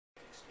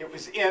It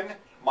was in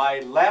my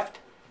left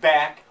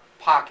back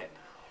pocket.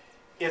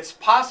 It's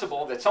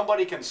possible that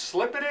somebody can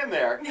slip it in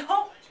there.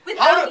 No,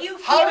 without you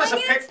feeling it? How does a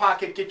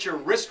pickpocket get your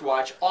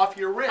wristwatch off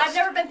your wrist? I've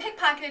never been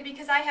pickpocketed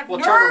because I have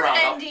nerve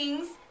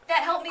endings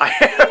that help me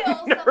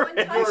feel someone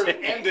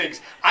touching me.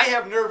 Endings. I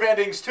have nerve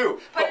endings too.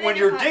 But when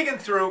you're digging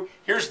through,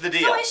 here's the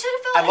deal. So I should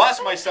have felt I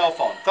lost my cell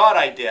phone. Thought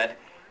I did.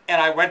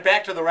 And I went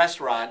back to the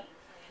restaurant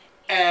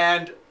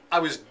and I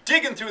was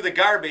digging through the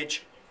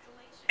garbage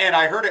and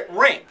I heard it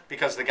ring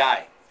because the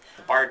guy,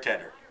 the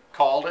bartender,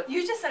 called it.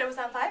 You just said it was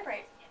on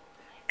vibrate.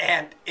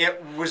 And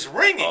it was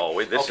ringing. Oh,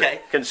 wait, this okay.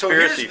 is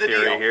conspiracy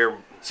theory here.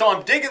 So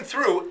I'm digging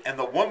through, and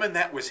the woman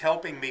that was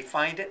helping me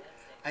find it,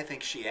 I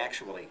think she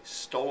actually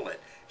stole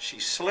it. She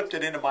slipped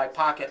it into my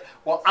pocket.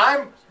 Well,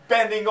 I'm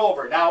bending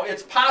over. Now,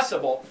 it's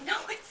possible. No,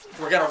 it's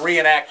not. We're going to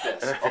reenact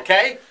this,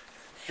 okay?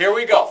 Here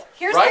we go.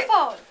 Here's right? the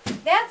phone.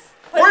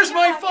 Where's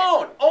my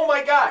phone? Oh,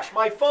 my gosh,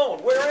 my phone.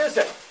 Where is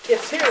it?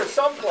 It's here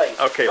someplace.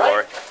 Okay, right?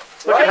 Laura.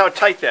 Look at how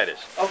tight that is.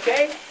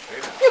 Okay.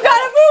 You got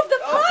to move the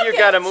pocket. You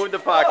got to move the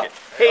pocket.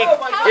 Hey,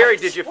 Gary,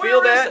 did you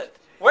feel that?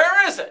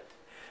 Where is it?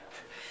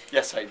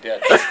 Yes, I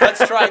did.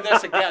 Let's try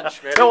this again,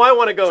 Shmitty. No, I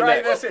want to go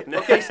try next. This.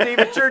 Okay, Steve,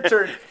 it's your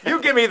turn.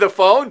 You give me the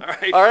phone.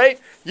 All right.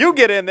 You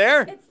get in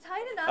there. It's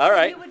tight enough All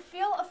right. that you would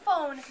feel a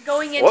phone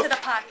going into the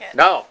pocket.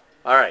 No.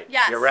 All right.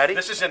 Yes. You ready?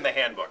 This is in the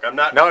handbook. I'm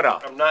not. No.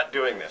 I'm not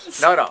doing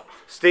this. No.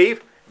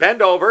 Steve,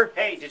 bend over.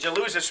 Hey, did you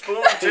lose a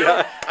spoon too?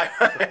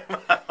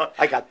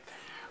 I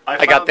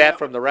got that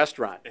from the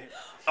restaurant.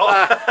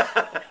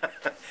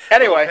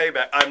 Anyway,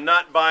 payback. I'm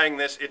not buying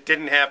this. It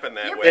didn't happen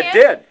that way. It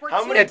did.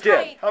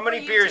 How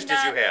many beers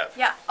did you have?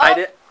 Yeah. I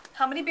did.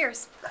 How many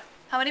beers?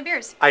 How many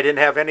beers? I didn't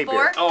have any 4,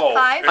 beer.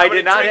 5? I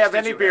did not have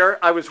any beer.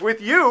 I was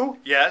with you.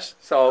 Yes.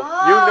 So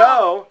you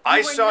know.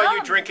 I saw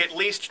you drink at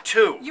least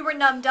 2. You were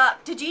numbed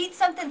up. Did you eat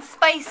something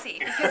spicy?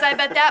 Because I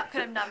bet that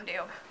could have numbed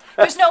you.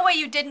 There's no way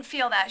you didn't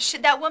feel that.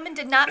 That woman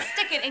did not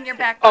stick it in your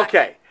back pocket.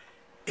 Okay.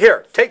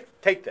 Here,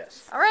 take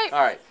this. All right. All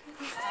right.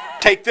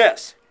 Take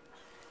this.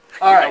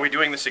 All right. Are we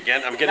doing this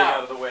again? I'm getting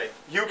out of the way.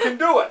 You can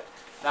do it.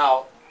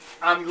 Now,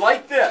 I'm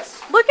like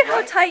this. Look at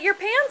how tight your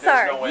pants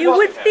are. no way You that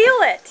would can feel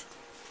it.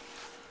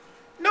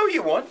 No,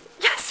 you won't.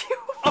 Yes, you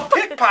A would.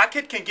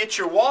 pickpocket can get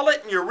your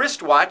wallet and your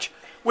wristwatch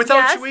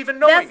without you even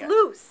knowing that's it.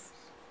 loose.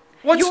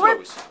 What's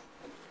loose?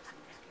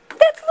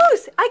 That's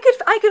loose.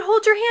 I could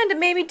hold your hand and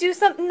maybe do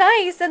something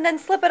nice and then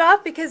slip it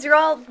off because you're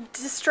all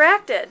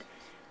distracted.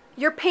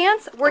 Your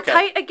pants were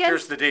tight against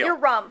here's the deal. your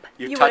rump.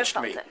 You would have touched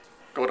felt me. it.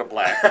 Go to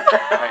black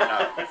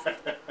right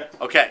now.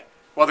 Okay.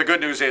 Well, the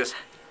good news is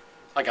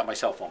I got my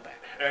cell phone back.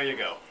 There you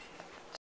go.